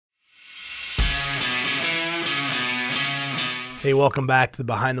Hey, welcome back to the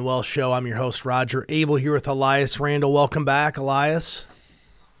Behind the Well Show. I'm your host, Roger Abel, here with Elias Randall. Welcome back, Elias.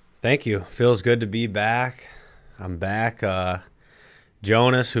 Thank you. Feels good to be back. I'm back.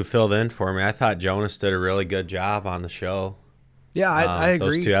 Jonas, who filled in for me, I thought Jonas did a really good job on the show. Yeah, I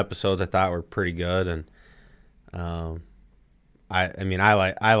agree. Those two episodes I thought were pretty good, and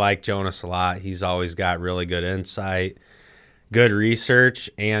I like Jonas a lot. He's always got really good insight, good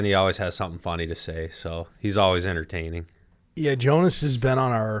research, and he always has something funny to say. So he's always entertaining. Yeah, Jonas has been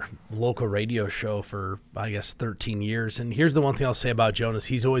on our local radio show for, 13 years. And here's the one thing I'll say about Jonas.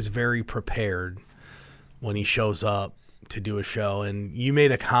 He's always very prepared when he shows up to do a show. And you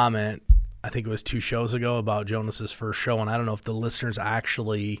made a comment, I think it was 2 shows ago, about Jonas's first show. And I don't know if the listeners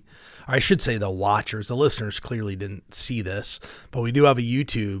actually, or I should say the watchers, the listeners clearly didn't see this. But we do have a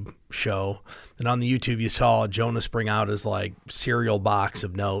YouTube show. And on the YouTube, you saw Jonas bring out his cereal box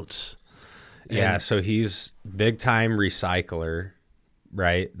of notes. Yeah, so he's big-time recycler,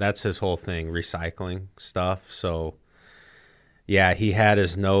 right? That's his whole thing, recycling stuff. So, yeah, he had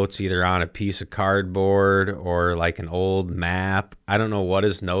his notes either on a piece of cardboard or like an old map. I don't know what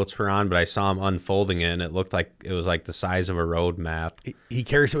his notes were on, but I saw him unfolding it, and it looked like it was like the size of a road map. He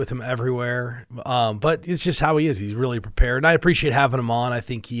carries it with him everywhere, but it's just how he is. He's really prepared, and I appreciate having him on. I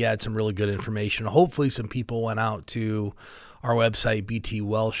think he had some really good information. Hopefully some people went out to our website,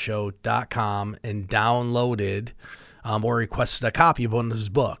 btwellshow.com, and downloaded or requested a copy of one of his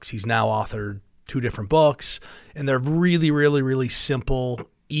books. He's now authored 2 different books, and they're really, really, really simple,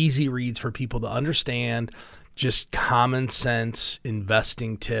 easy reads for people to understand, just common sense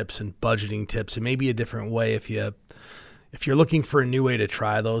investing tips and budgeting tips, and maybe a different way if you're looking for a new way to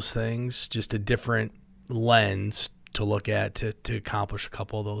try those things, just a different lens to look at to accomplish a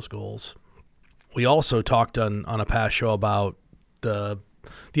couple of those goals. We also talked on a past show about the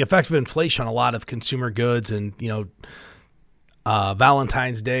effect of inflation on a lot of consumer goods, and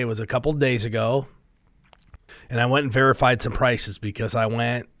Valentine's Day was a couple of days ago, and I went and verified some prices because I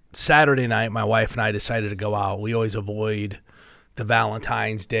went Saturday night. My wife and I decided to go out. We always avoid the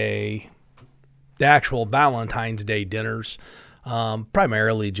actual Valentine's Day dinners.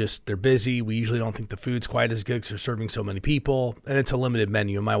 Primarily just they're busy. We usually don't think the food's quite as good because they're serving so many people, and it's a limited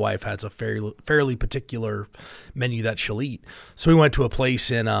menu. And my wife has a fairly particular menu that she'll eat. So we went to a place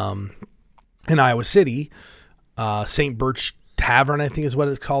in Iowa City, St. Birch Tavern, I think is what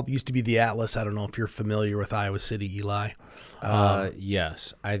it's called. It used to be the Atlas. I don't know if you're familiar with Iowa City, Eli.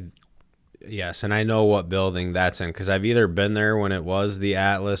 Yes, and I know what building that's in because I've either been there when it was the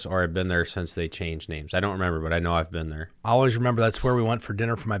Atlas or I've been there since they changed names. I don't remember, but I know I've been there. I always remember that's where we went for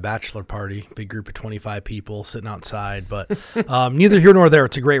dinner for my bachelor party. Big group of 25 people sitting outside, but neither here nor there.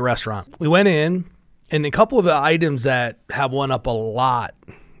 It's a great restaurant. We went in, and a couple of the items that have went up a lot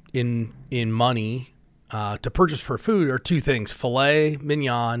in money to purchase for food are 2 things: filet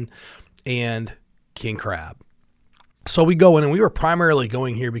mignon and king crab. So we go in, and we were primarily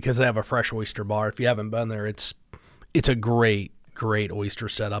going here because they have a fresh oyster bar. If you haven't been there, it's a great oyster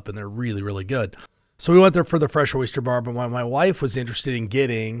setup, and they're really, really good. So we went there for the fresh oyster bar, but my wife was interested in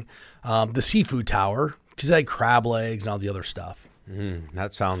getting the seafood tower because they had crab legs and all the other stuff.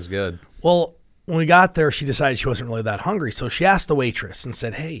 That sounds good. Well, when we got there, she decided she wasn't really that hungry, so she asked the waitress and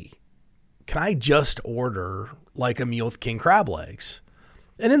said, "Hey, can I just order like a meal with king crab legs?"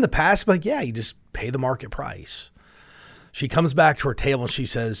 And in the past, yeah, you just pay the market price. She comes back to her table and she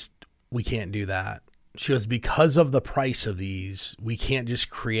says, "We can't do that." She goes, "Because of the price of these, we can't just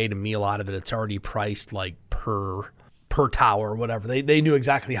create a meal out of it. It's already priced like per tower or whatever." They knew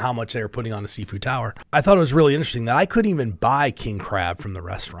exactly how much they were putting on a seafood tower. I thought it was really interesting that I couldn't even buy king crab from the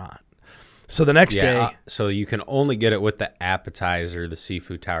restaurant. So the next day... So you can only get it with the appetizer, the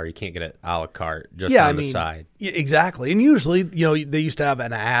seafood tower. You can't get it a la carte, just on the side. Yeah, exactly. And usually, they used to have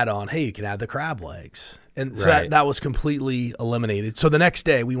an add-on, hey, you can add the crab legs. And so that was completely eliminated. So the next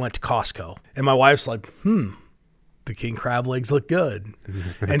day, we went to Costco. And my wife's like, the king crab legs look good.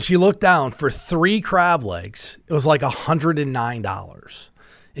 And she looked down for 3 crab legs. It was like $109.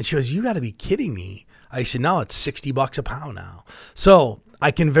 And she goes, "You got to be kidding me." I said, "No, it's $60 a pound now." So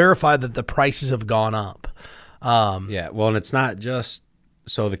I can verify that the prices have gone up. Yeah, well, and it's not just,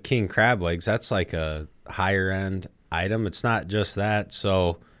 so the king crab legs, that's like a higher end item. It's not just that.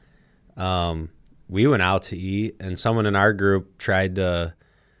 So we went out to eat, and someone in our group tried to,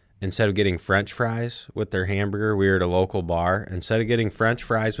 instead of getting French fries with their hamburger, we were at a local bar. Instead of getting French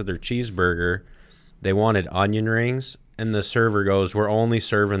fries with their cheeseburger, they wanted onion rings. And the server goes, "We're only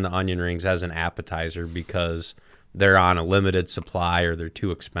serving the onion rings as an appetizer because they're on a limited supply or they're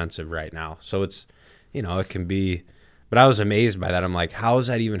too expensive right now." So it's, it can be But I was amazed by that. I'm like, how does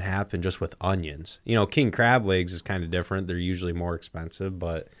that even happen just with onions? You know, king crab legs is kind of different. They're usually more expensive,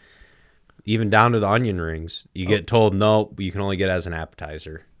 but even down to the onion rings, you get told, no, you can only get it as an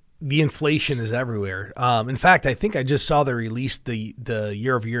appetizer. The inflation is everywhere. In fact, I think I just saw they released the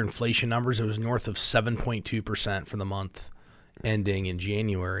year-over-year inflation numbers. It was north of 7.2% for the month ending in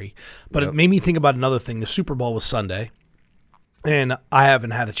January. But It made me think about another thing. The Super Bowl was Sunday, and I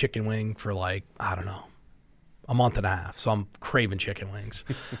haven't had a chicken wing for like, I don't know, a month and a half. So I'm craving chicken wings.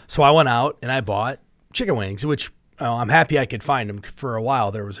 So I went out and I bought chicken wings, which I'm happy I could find them. For a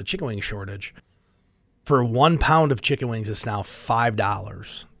while, there was a chicken wing shortage. For 1 pound of chicken wings, it's now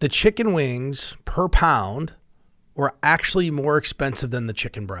 $5. The chicken wings per pound were actually more expensive than the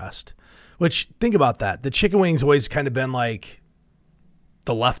chicken breast, which, think about that. The chicken wings always kind of been like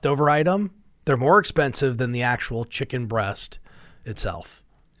the leftover item. They're more expensive than the actual chicken breast itself.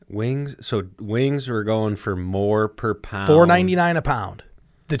 Wings were going for more per pound. $4.99 a pound.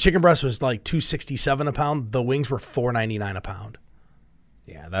 The chicken breast was like $2.67 a pound. The wings were $4.99 a pound.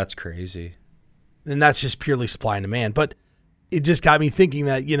 Yeah, that's crazy. And that's just purely supply and demand. But it just got me thinking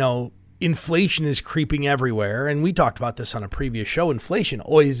that, you know, inflation is creeping everywhere. And we talked about this on a previous show. Inflation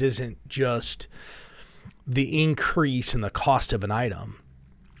always isn't just the increase in the cost of an item.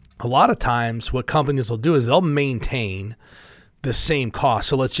 A lot of times what companies will do is they'll maintain the same cost.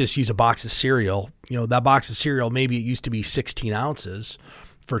 So let's just use a box of cereal. You know, that box of cereal, maybe it used to be 16 ounces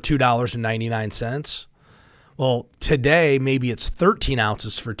for $2.99. Well, today, maybe it's 13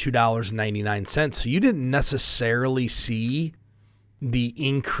 ounces for $2.99. So you didn't necessarily see the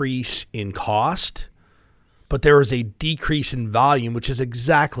increase in cost, but there was a decrease in volume, which is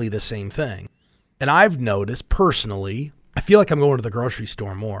exactly the same thing. And I've noticed personally, I feel like I'm going to the grocery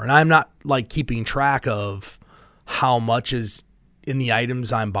store more, and I'm not like keeping track of how much is in the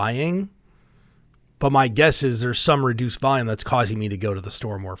items I'm buying. But my guess is there's some reduced volume that's causing me to go to the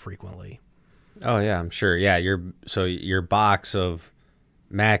store more frequently. Oh yeah, I'm sure. Yeah, your box of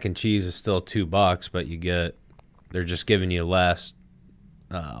mac and cheese is still $2, but they're just giving you less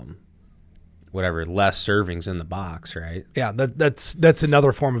servings in the box, right? Yeah, that's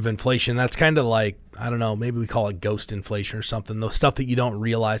another form of inflation. That's kind of like, I don't know, maybe we call it ghost inflation or something. The stuff that you don't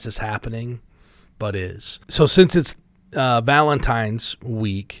realize is happening, but is. So since it's Valentine's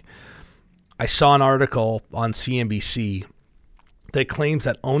week, I saw an article on CNBC that claims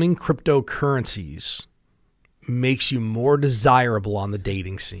that owning cryptocurrencies makes you more desirable on the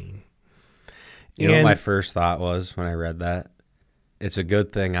dating scene. You know what my first thought was when I read that? It's a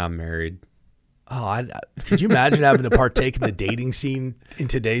good thing I'm married. Oh, could you imagine having to partake in the dating scene in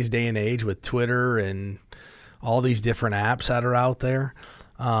today's day and age with Twitter and all these different apps that are out there?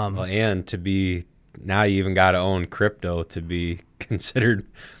 And to be, now you even got to own crypto to be considered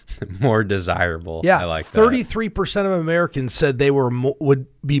more desirable. Yeah, I like 33% of Americans said they would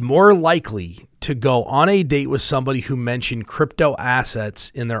be more likely to go on a date with somebody who mentioned crypto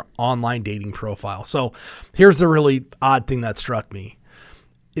assets in their online dating profile. So here's the really odd thing that struck me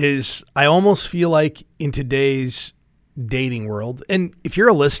is I almost feel like in today's dating world, and if you're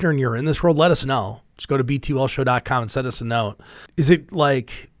a listener and you're in this world, let us know. Just go to btwellshow.com and send us a note. Is it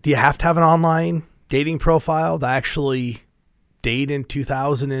like, do you have to have an online dating profile to actually date in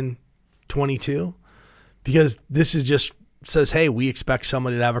 2022? Because this is just says, hey, we expect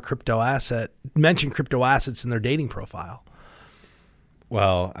somebody to have a crypto asset, mention crypto assets in their dating profile.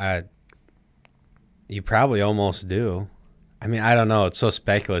 Well, you probably almost do. I mean, I don't know. It's so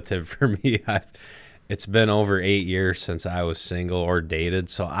speculative for me. It's been over 8 years since I was single or dated.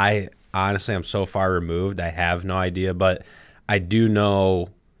 So I'm so far removed. I have no idea, but I do know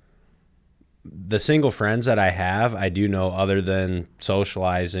the single friends that I have, I do know other than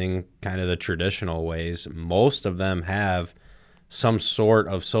socializing kind of the traditional ways, most of them have some sort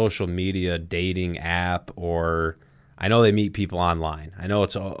of social media dating app, or I know they meet people online. I know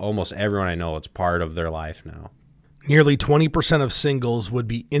it's almost everyone I know, it's part of their life now. Nearly 20% of singles would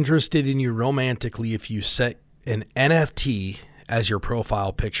be interested in you romantically if you set an NFT as your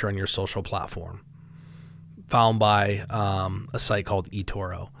profile picture on your social platform, found by a site called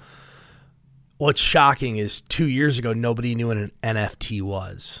eToro. What's shocking is 2 years ago, nobody knew what an NFT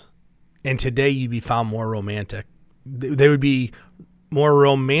was. And today you'd be found more romantic. They would be more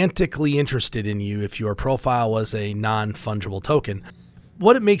romantically interested in you if your profile was a non-fungible token.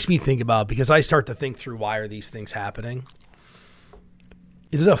 What it makes me think about, because I start to think through why are these things happening?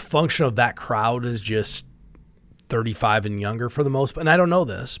 Is it a function of that crowd is just 35 and younger for the most part? And I don't know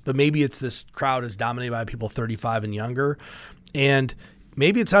this, but maybe it's this crowd is dominated by people 35 and younger. And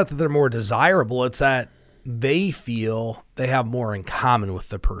maybe it's not that they're more desirable. It's that they feel they have more in common with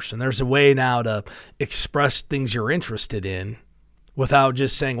the person. There's a way now to express things you're interested in without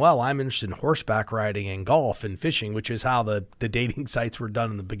just saying, well, I'm interested in horseback riding and golf and fishing, which is how the dating sites were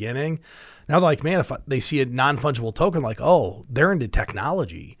done in the beginning. Now they're like, man, if they see a non-fungible token, like, oh, they're into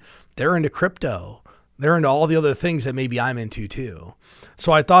technology, they're into crypto, they're into all the other things that maybe I'm into too.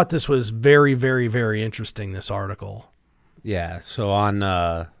 So I thought this was very, very, very interesting, this article. Yeah. So on,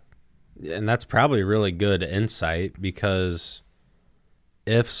 and that's probably really good insight, because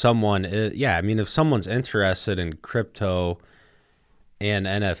if someone if someone's interested in crypto and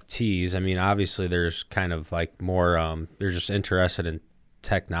NFTs, I mean, obviously there's kind of like more, they're just interested in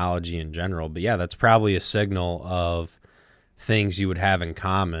technology in general. But yeah, that's probably a signal of things you would have in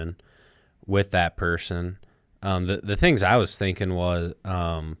common with that person. The things I was thinking was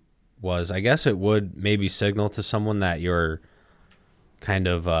I guess it would maybe signal to someone that you're kind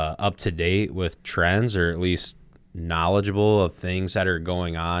of up to date with trends, or at least knowledgeable of things that are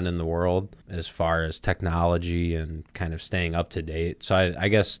going on in the world as far as technology and kind of staying up to date. So I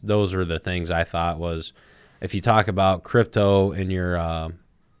guess those are the things I thought was, if you talk about crypto in your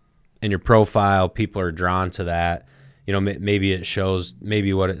profile, people are drawn to that. You know, maybe it shows,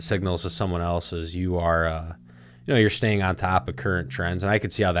 maybe what it signals to someone else is you are, you're staying on top of current trends. And I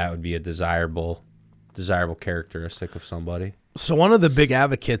could see how that would be a desirable characteristic of somebody. So one of the big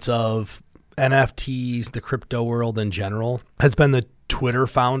advocates of NFTs, the crypto world in general, has been the Twitter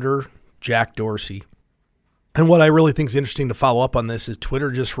founder, Jack Dorsey. And what I really think is interesting to follow up on this is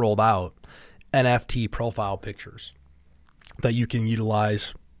Twitter just rolled out NFT profile pictures that you can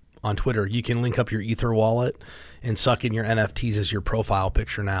utilize on Twitter. You can link up your Ether wallet and suck in your NFTs as your profile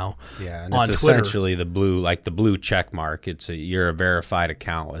picture now. Yeah, and it's essentially the blue check mark. You're a verified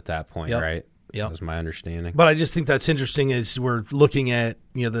account at that point, right? Yeah, that was my understanding. But I just think that's interesting as we're looking at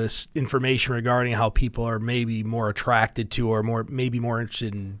this information regarding how people are maybe more attracted to, or maybe more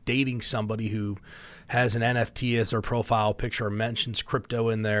interested in dating somebody who has an NFT as their profile picture or mentions crypto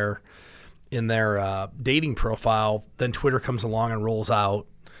in their dating profile. Then Twitter comes along and rolls out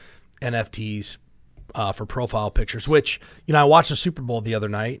NFTs for profile pictures. Which I watched the Super Bowl the other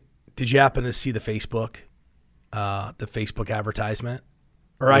night. Did you happen to see the Facebook advertisement,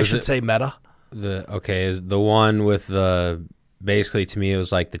 or I should say Meta? Is the one with basically, to me, it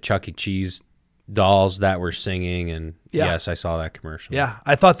was like the Chuck E. Cheese dolls that were singing, and yes, I saw that commercial. Yeah,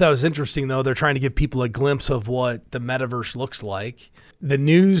 I thought that was interesting, though. They're trying to give people a glimpse of what the metaverse looks like. The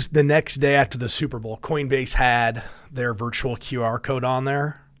news the next day after the Super Bowl, Coinbase had their virtual QR code on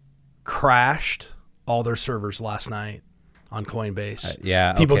there, crashed all their servers last night on Coinbase.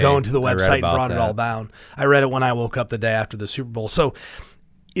 People going to the website and brought it all down. I read it when I woke up the day after the Super Bowl. So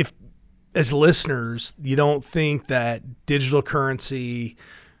if, as listeners, you don't think that digital currency,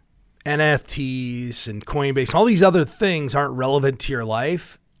 NFTs, and Coinbase, and all these other things aren't relevant to your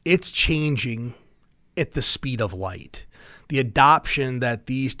life, it's changing at the speed of light. The adoption that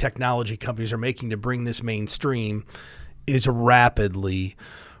these technology companies are making to bring this mainstream is rapidly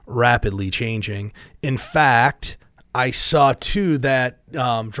changing. In fact, I saw too that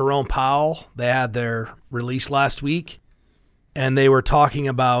Jerome Powell, they had their release last week, and they were talking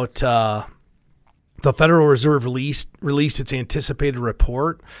about the Federal Reserve released its anticipated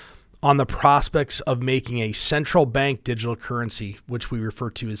report on the prospects of making a central bank digital currency, which we refer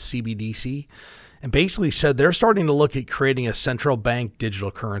to as CBDC, and basically said they're starting to look at creating a central bank digital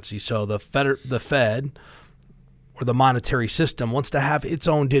currency. So the Fed, or the monetary system, wants to have its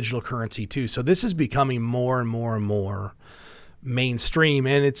own digital currency too. So this is becoming more and more and more mainstream,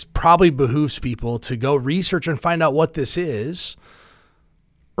 and it's probably behooves people to go research and find out what this is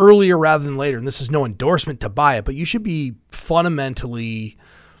earlier rather than later. And this is no endorsement to buy it, but you should be fundamentally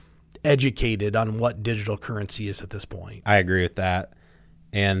educated on what digital currency is at this point. I agree with that.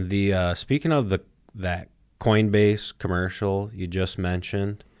 And the speaking of that Coinbase commercial you just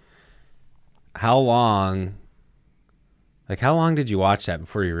mentioned, how long did you watch that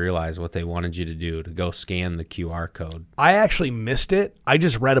before you realized what they wanted you to do, to go scan the QR code? I actually missed it. I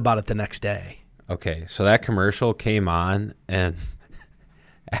just read about it the next day. Okay, so that commercial came on, and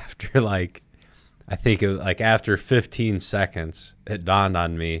after after 15 seconds, it dawned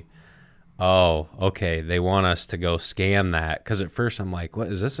on me, oh, okay, they want us to go scan that. Because at first I'm like, what,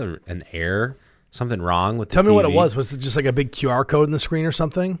 is this an error? Something wrong with the TV? Tell me what it was. Was it just like a big QR code in the screen or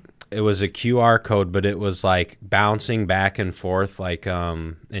something? It was a QR code, but it was like bouncing back and forth, like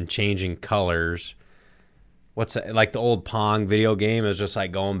and changing colors. What's that? Like the old Pong video game? It was just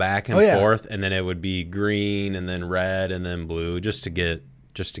like going back and forth, and then it would be green and then red and then blue, just to get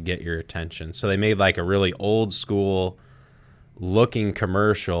your attention. So they made like a really old school looking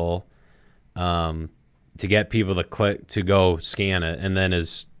commercial, to get people to click to go scan it, and then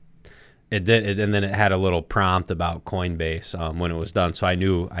and then it had a little prompt about Coinbase when it was done, so I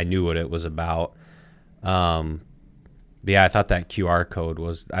knew what it was about. But yeah, I thought that QR code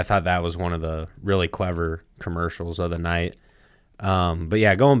that was one of the really clever commercials of the night. But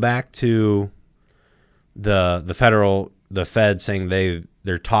yeah, going back to the Fed saying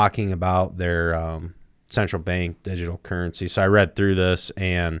they're talking about their central bank digital currency. So I read through this,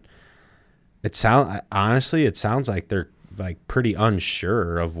 and it sounds like they're like pretty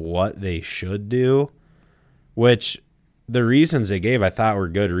unsure of what they should do, which the reasons they gave I thought were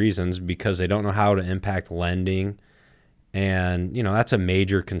good reasons, because they don't know how to impact lending. And, that's a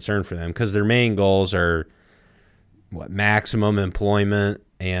major concern for them, because their main goals are maximum employment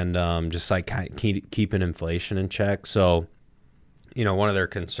and just like keeping inflation in check. So, one of their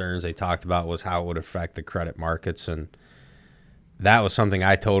concerns they talked about was how it would affect the credit markets. And that was something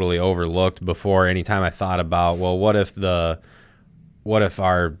I totally overlooked before. Anytime I thought about, well, what if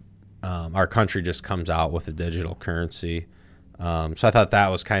our country just comes out with a digital currency? So I thought that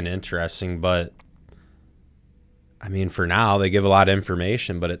was kind of interesting, but I mean, for now, they give a lot of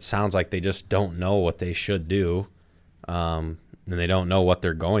information, but it sounds like they just don't know what they should do, and they don't know what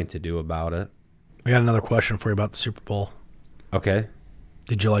they're going to do about it. I got another question for you about the Super Bowl. Okay.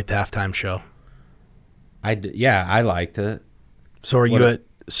 Did you like the halftime show? Yeah, I liked it.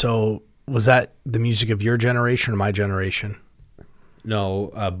 So was that the music of your generation or my generation?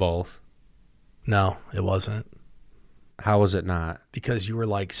 No, both. No, it wasn't. How was it not? Because you were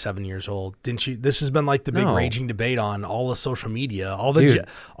like 7 years old, didn't you? This has been like the big raging debate on all the social media. All the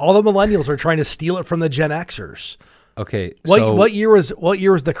millennials are trying to steal it from the Gen Xers. Okay, what year was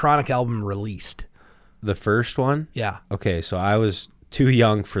the Chronic album released? The first one? Yeah. Okay, so I was too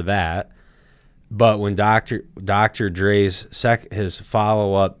young for that. But when Dr. Dre's his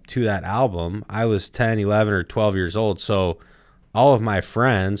follow up to that album, I was 10, 11, or 12 years old. So all of my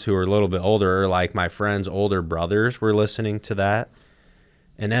friends who were a little bit older, or like my friends' older brothers, were listening to that.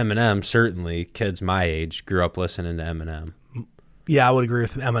 And Eminem, certainly, kids my age grew up listening to Eminem. Yeah, I would agree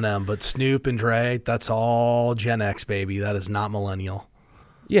with Eminem, but Snoop and Dre, that's all Gen X, baby. That is not millennial.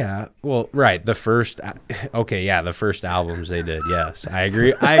 Yeah, well, right. The first albums they did, yes. I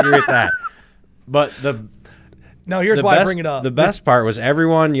agree with that. But here's why I bring it up. The best part was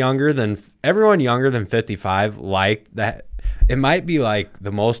everyone younger than 55 liked that. It might be like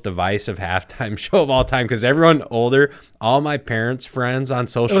the most divisive halftime show of all time, because everyone older, all my parents' friends on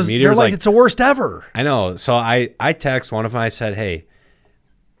social media was like, it's the worst ever. I know. So I text one of them. I said, hey,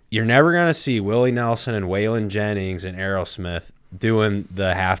 you're never going to see Willie Nelson and Waylon Jennings and Aerosmith doing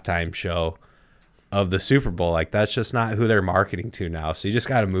the halftime show of the Super Bowl. Like, that's just not who they're marketing to now. So you just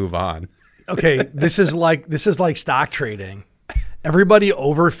got to move on. Okay, this is like stock trading. Everybody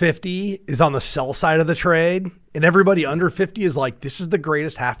over 50 is on the sell side of the trade, and everybody under 50 is like, this is the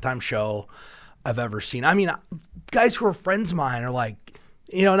greatest halftime show I've ever seen. I mean, guys who are friends of mine are like,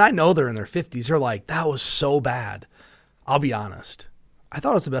 and I know they're in their 50s. They're like, that was so bad. I'll be honest. I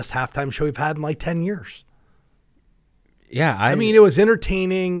thought it was the best halftime show we've had in like 10 years. Yeah. I mean, it was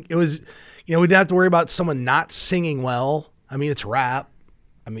entertaining. It was, we didn't have to worry about someone not singing well. I mean, it's rap.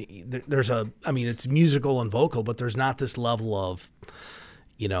 I mean, it's musical and vocal, but there's not this level of,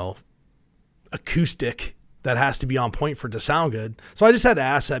 acoustic that has to be on point for it to sound good. So I just had to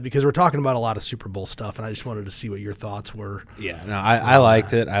ask that, because we're talking about a lot of Super Bowl stuff, and I just wanted to see what your thoughts were. Yeah, no, I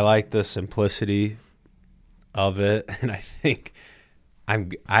liked it. I liked the simplicity of it, and I think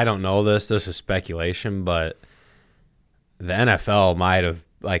I don't know this is speculation, but the NFL might have,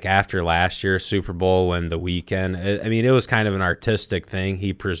 like, after last year's Super Bowl, when The Weeknd, I mean, it was kind of an artistic thing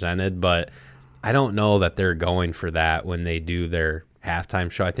he presented, but I don't know that they're going for that when they do their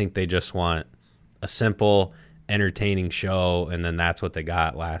halftime show. I think they just want a simple, entertaining show, and then that's what they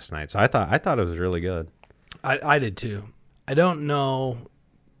got last night. So I thought it was really good. I did too. I don't know.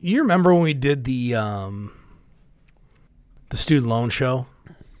 You remember when we did the student loan show?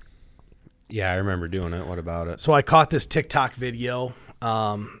 Yeah, I remember doing it. What about it? So I caught this TikTok video,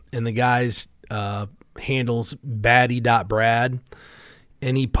 and the guy's handles baddie.brad,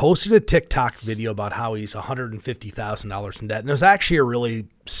 and he posted a TikTok video about how he's $150,000 in debt. And it was actually a really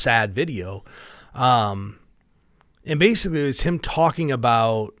sad video. And basically it was him talking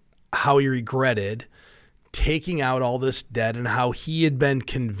about how he regretted taking out all this debt, and how he had been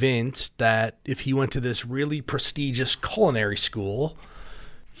convinced that if he went to this really prestigious culinary school,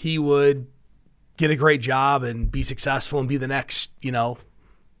 he would get a great job and be successful and be the next,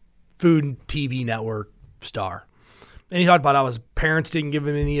 Food and TV network star. And he talked about how his parents didn't give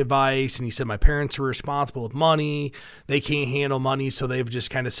him any advice. And he said, my parents were responsible with money. They can't handle money. So they've just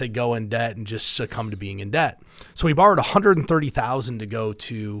kind of said, go in debt and just succumb to being in debt. So he borrowed $130,000 to go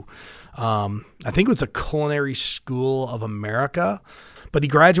to, I think it was the Culinary School of America. But he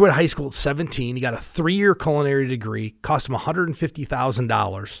graduated high school at 17. He got a 3-year culinary degree, cost him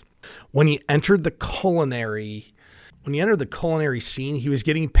 $150,000. When he entered the culinary scene, he was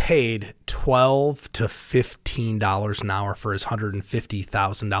getting paid $12 to $15 an hour for his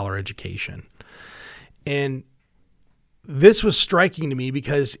 $150,000 education. And this was striking to me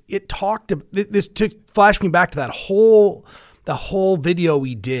because flashed me back to the whole video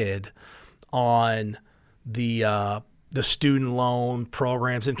we did on the student loan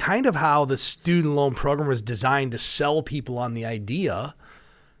programs and kind of how the student loan program was designed to sell people on the idea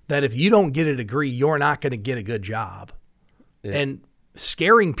that if you don't get a degree, you're not going to get a good job. Yeah. And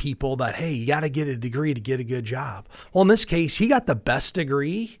scaring people that, hey, you got to get a degree to get a good job. Well, in this case, he got the best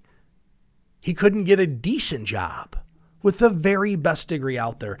degree. He couldn't get a decent job with the very best degree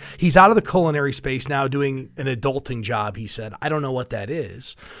out there. He's out of the culinary space now doing an adulting job, he said. I don't know what that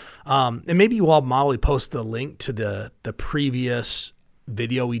is. And maybe we'll have Molly post the link to the previous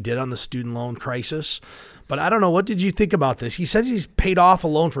video we did on the student loan crisis. But I don't know. What did you think about this? He says he's paid off a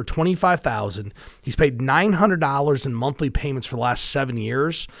loan for $25,000. He's paid $900 in monthly payments for the last 7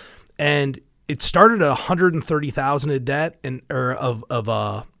 years. And it started at $130,000 in debt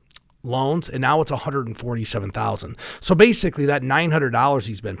of loans, and now it's $147,000. So basically that $900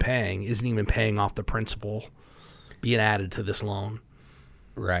 he's been paying isn't even paying off the principal being added to this loan.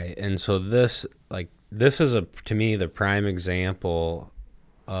 Right. And so this is to me the prime example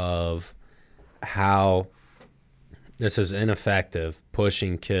of how this is ineffective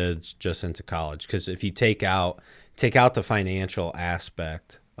pushing kids just into college. Because if you take out the financial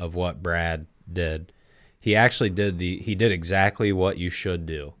aspect of what Brad did, he actually did exactly what you should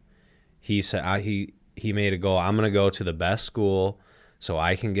do. He said he made a goal. I'm going to go to the best school so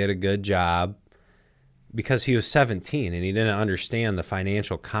I can get a good job, because he was 17 and he didn't understand the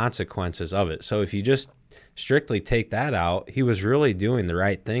financial consequences of it. So if you just strictly take that out, he was really doing the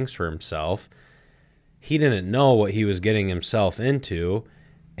right things for himself. He didn't know what he was getting himself into.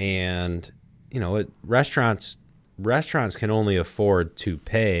 And, restaurants can only afford to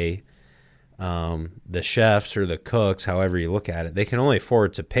pay the chefs or the cooks, however you look at it. They can only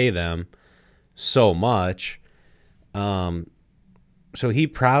afford to pay them so much. So he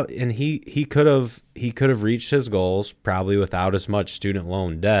could have reached his goals probably without as much student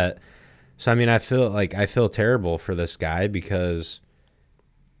loan debt. So, I mean, I feel terrible for this guy because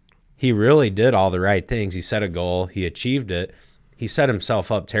he really did all the right things. He set a goal. He achieved it. He set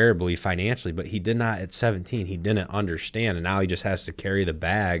himself up terribly financially, but he did not at 17. He didn't understand, and now he just has to carry the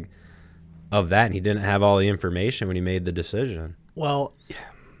bag of that, and he didn't have all the information when he made the decision. Well,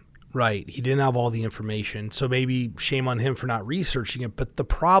 right. He didn't have all the information, so maybe shame on him for not researching it. But the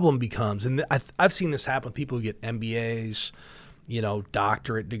problem becomes, and I've seen this happen with people who get MBAs,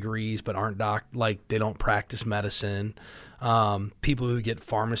 doctorate degrees, but aren't they don't practice medicine. People who get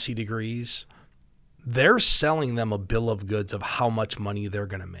pharmacy degrees, they're selling them a bill of goods of how much money they're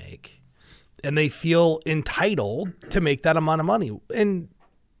going to make. And they feel entitled to make that amount of money. And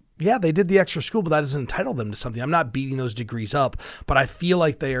yeah, they did the extra school, but that doesn't entitle them to something. I'm not beating those degrees up, but I feel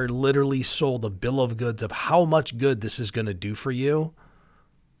like they are literally sold a bill of goods of how much good this is going to do for you.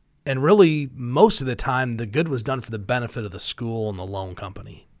 And really, most of the time, the good was done for the benefit of the school and the loan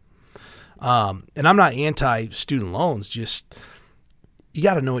company. And I'm not anti-student loans, just you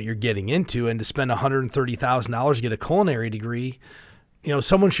got to know what you're getting into. And to spend $130,000 to get a culinary degree,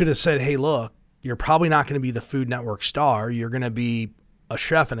 someone should have said, hey, look, you're probably not going to be the Food Network star. You're going to be a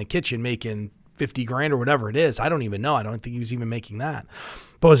chef in a kitchen making $50,000 or whatever it is. I don't even know. I don't think he was even making that.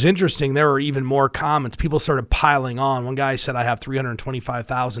 But what's interesting, there were even more comments. People started piling on. One guy said, I have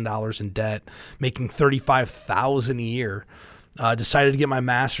 $325,000 in debt, making $35,000 a year. Decided to get my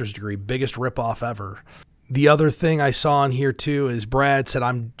master's degree. Biggest ripoff ever. The other thing I saw in here too is Brad said,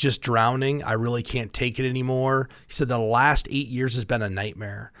 I'm just drowning. I really can't take it anymore. He said the last 8 years has been a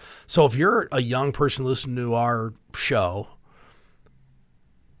nightmare. So if you're a young person listening to our show,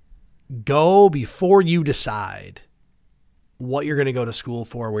 go before you decide what you're going to go to school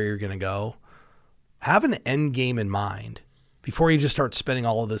for, where you're going to go. Have an end game in mind before you just start spending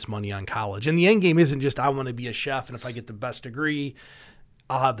all of this money on college. And the end game isn't just I want to be a chef, and if I get the best degree,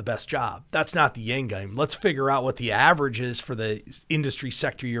 I'll have the best job. That's not the end game. Let's figure out what the average is for the industry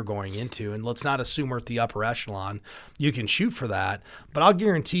sector you're going into, and let's not assume we're at the upper echelon. You can shoot for that, but I'll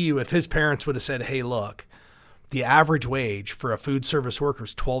guarantee you if his parents would have said, hey, look, the average wage for a food service worker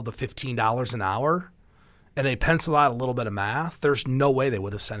is $12 to $15 an hour, and they pencil out a little bit of math, there's no way they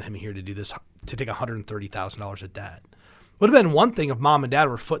would have sent him here to do this, to take $130,000 of debt. Would have been one thing if mom and dad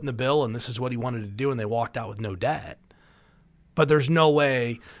were footing the bill and this is what he wanted to do and they walked out with no debt. But there's no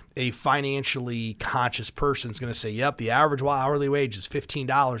way a financially conscious person is going to say, yep, the average hourly wage is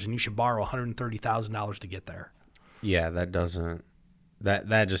 $15 and you should borrow $130,000 to get there. Yeah, that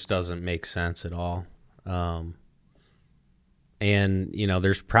just doesn't make sense at all. And, you know,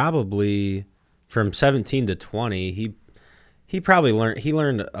 there's probably from 17 to 20, he probably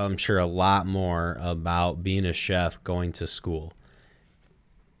learned, I'm sure, a lot more about being a chef going to school.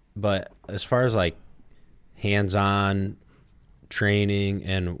 But as far as like hands-on training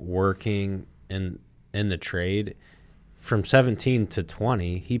and working in the trade, from 17 to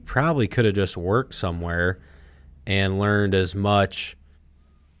 20, he probably could have just worked somewhere and learned as much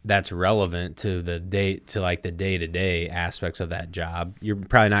that's relevant to the day-to-day aspects of that job. You're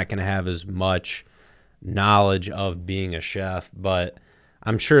probably not going to have as much knowledge of being a chef, but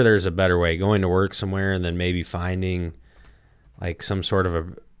I'm sure there's a better way, going to work somewhere and then maybe finding like some sort of a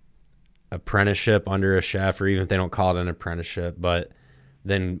apprenticeship under a chef, or even if they don't call it an apprenticeship, but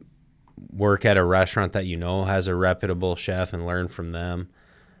then work at a restaurant that you know has a reputable chef and learn from them.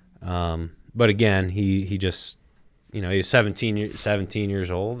 But again, he just, you know, he was 17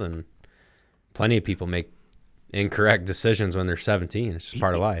 years old, and plenty of people make incorrect decisions when they're 17. It's just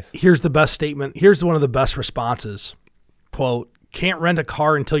part of life. Here's the best statement. Here's one of the best responses. Quote, can't rent a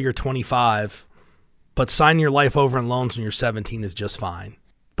car until you're 25, but sign your life over in loans when you're 17 is just fine.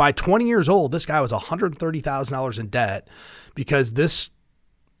 By 20 years old, this guy was $130,000 in debt because this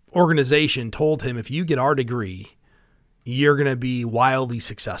organization told him, if you get our degree, you're going to be wildly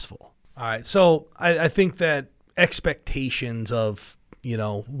successful. All right. So I think that expectations of, you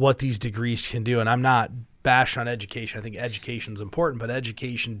know, what these degrees can do, and I'm not bashing on education. I think education is important, but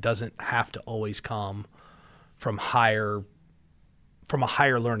education doesn't have to always come from a higher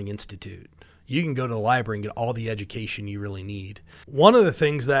learning institute. You can go to the library and get all the education you really need. One of the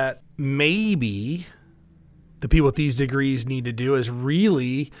things that maybe the people with these degrees need to do is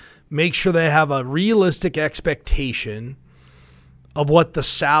really make sure they have a realistic expectation of what the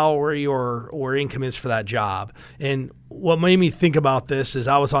salary or income is for that job. And what made me think about this is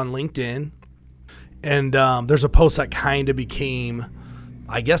I was on LinkedIn, and there's a post that kind of became,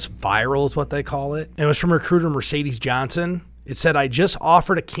 I guess, viral is what they call it. And it was from recruiter Mercedes Johnson. It said, I just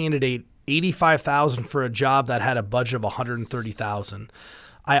offered a candidate $85,000 for a job that had a budget of $130,000.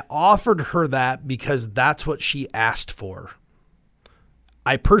 I offered her that because that's what she asked for.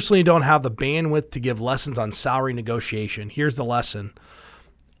 I personally don't have the bandwidth to give lessons on salary negotiation. Here's the lesson.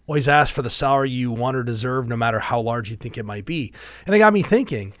 Always ask for the salary you want or deserve, no matter how large you think it might be. And it got me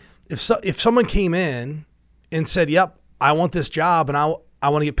thinking, if someone came in and said, yep, I want this job and I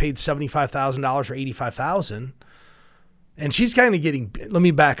want to get paid $75,000 or $85,000, and she's kind of getting, let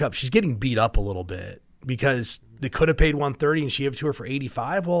me back up, she's getting beat up a little bit because they could have paid $130,000 and she gave it to her for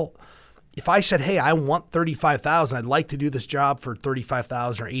 $85,000. Well, if I said, hey, I want $35,000, I'd like to do this job for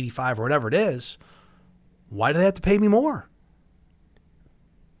 $35,000 or $85,000 or whatever it is, why do they have to pay me more?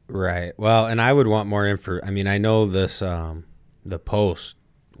 Right. Well, and I would want more info. I mean, I know this, the post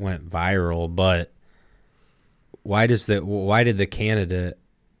went viral, but why did the candidate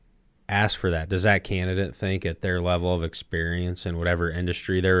ask for that? Does that candidate think at their level of experience in whatever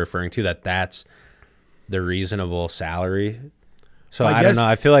industry they're referring to that that's the reasonable salary? So well, I don't know.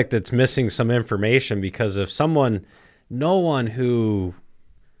 I feel like that's missing some information, because if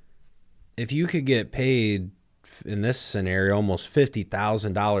if you could get paid in this scenario almost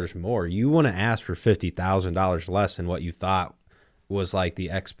 $50,000 more, you want to ask for $50,000 less than what you thought was like the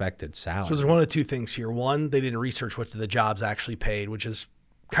expected salary. So there's one of two things here. One, they didn't research what the jobs actually paid, which is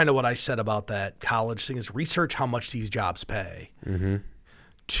kind of what I said about that college thing, is research how much these jobs pay. Mm-hmm.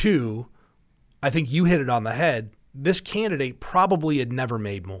 Two, I think you hit it on the head. This candidate probably had never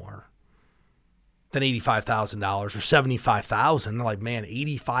made more than $85,000 or $75,000. They're like, man,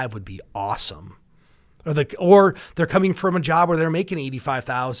 85 would be awesome. Or they're coming from a job where they're making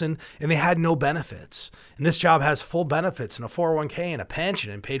 $85,000 and they had no benefits. And this job has full benefits and a 401k and a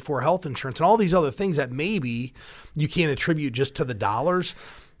pension and paid for health insurance and all these other things that maybe you can't attribute just to the dollars.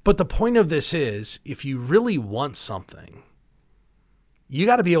 But the point of this is, if you really want something, you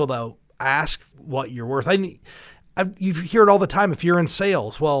got to be able to ask what you're worth. You hear it all the time. If you're in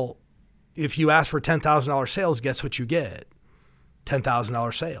sales, well, if you ask for $10,000 sales, guess what you get?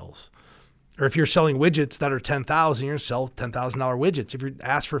 $10,000 sales. Or if you're selling widgets that are $10,000, you're going to sell $10,000 widgets. If you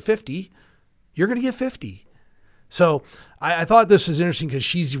ask for 50, you're going to get 50. So I thought this was interesting because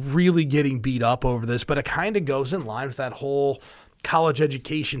she's really getting beat up over this, but it kind of goes in line with that whole college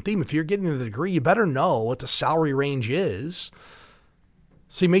education theme. If you're getting the degree, you better know what the salary range is,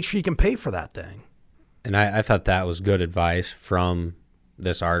 so you make sure you can pay for that thing. And I thought that was good advice from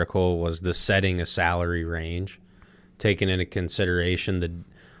this article, was the setting a salary range, taking into consideration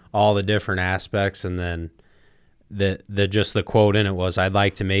all the different aspects, and then the quote in it was, I'd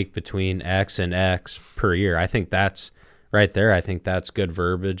like to make between X and X per year. I think that's right there. I think that's good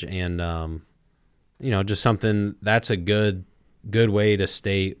verbiage, and just something that's a good way to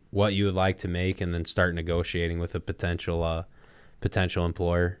state what you would like to make, and then start negotiating with a potential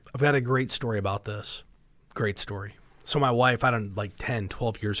employer. I've got a great story about this. Great story. So my wife, 10,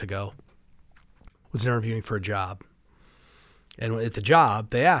 12 years ago, was interviewing for a job. And at the job,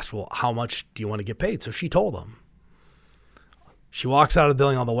 they asked, well, how much do you want to get paid? So she told them. She walks out of the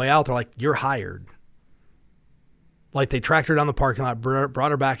building. On the way out, they're like, you're hired. Like, they tracked her down the parking lot,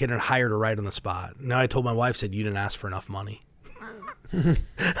 brought her back in, and hired her right on the spot. Now I told my wife, said, you didn't ask for enough money.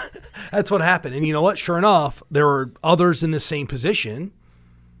 That's what happened. And you know what? Sure enough, there were others in the same position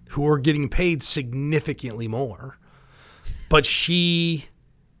who were getting paid significantly more. But she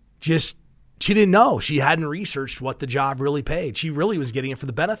didn't know. She hadn't researched what the job really paid. She really was getting it for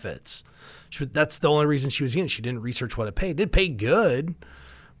the benefits. That's the only reason she was getting it. She didn't research what it paid. It paid good.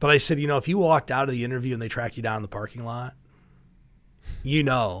 But I said, if you walked out of the interview and they tracked you down in the parking lot, you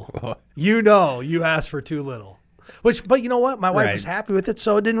asked for too little. But you know what? My wife was happy with it,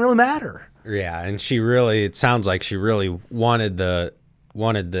 so it didn't really matter. Yeah, and it sounds like she really wanted the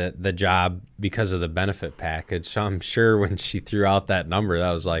job because of the benefit package. So I'm sure when she threw out that number,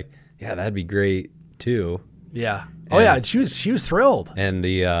 that was like, yeah, that'd be great too. Yeah. She was thrilled. And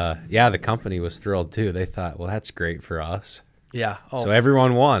the company was thrilled too. They thought, well, that's great for us. Yeah. So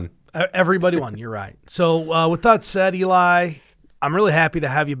everyone won. Everybody won. You're right. So with that said, Eli, I'm really happy to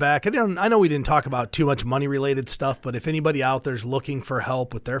have you back. I know we didn't talk about too much money-related stuff, but if anybody out there is looking for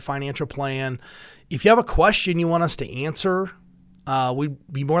help with their financial plan, if you have a question you want us to answer, we'd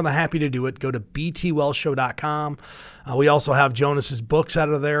be more than happy to do it. Go to btwellshow.com. We also have Jonas's books out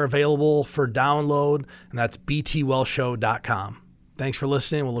of there available for download, and that's btwellshow.com. Thanks for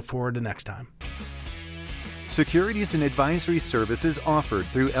listening. We'll look forward to next time. Securities and advisory services offered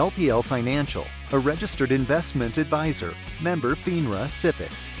through LPL Financial, a registered investment advisor, member FINRA SIPC.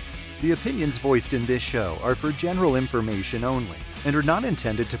 The opinions voiced in this show are for general information only and are not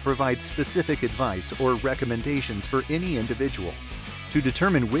intended to provide specific advice or recommendations for any individual. To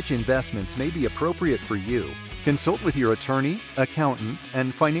determine which investments may be appropriate for you, consult with your attorney, accountant,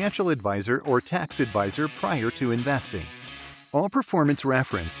 and financial advisor or tax advisor prior to investing. All performance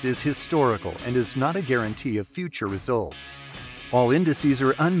referenced is historical and is not a guarantee of future results. All indices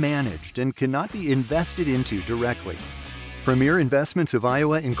are unmanaged and cannot be invested into directly. Premier Investments of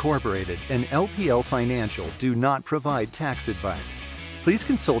Iowa Incorporated and LPL Financial do not provide tax advice. Please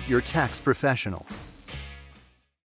consult your tax professional.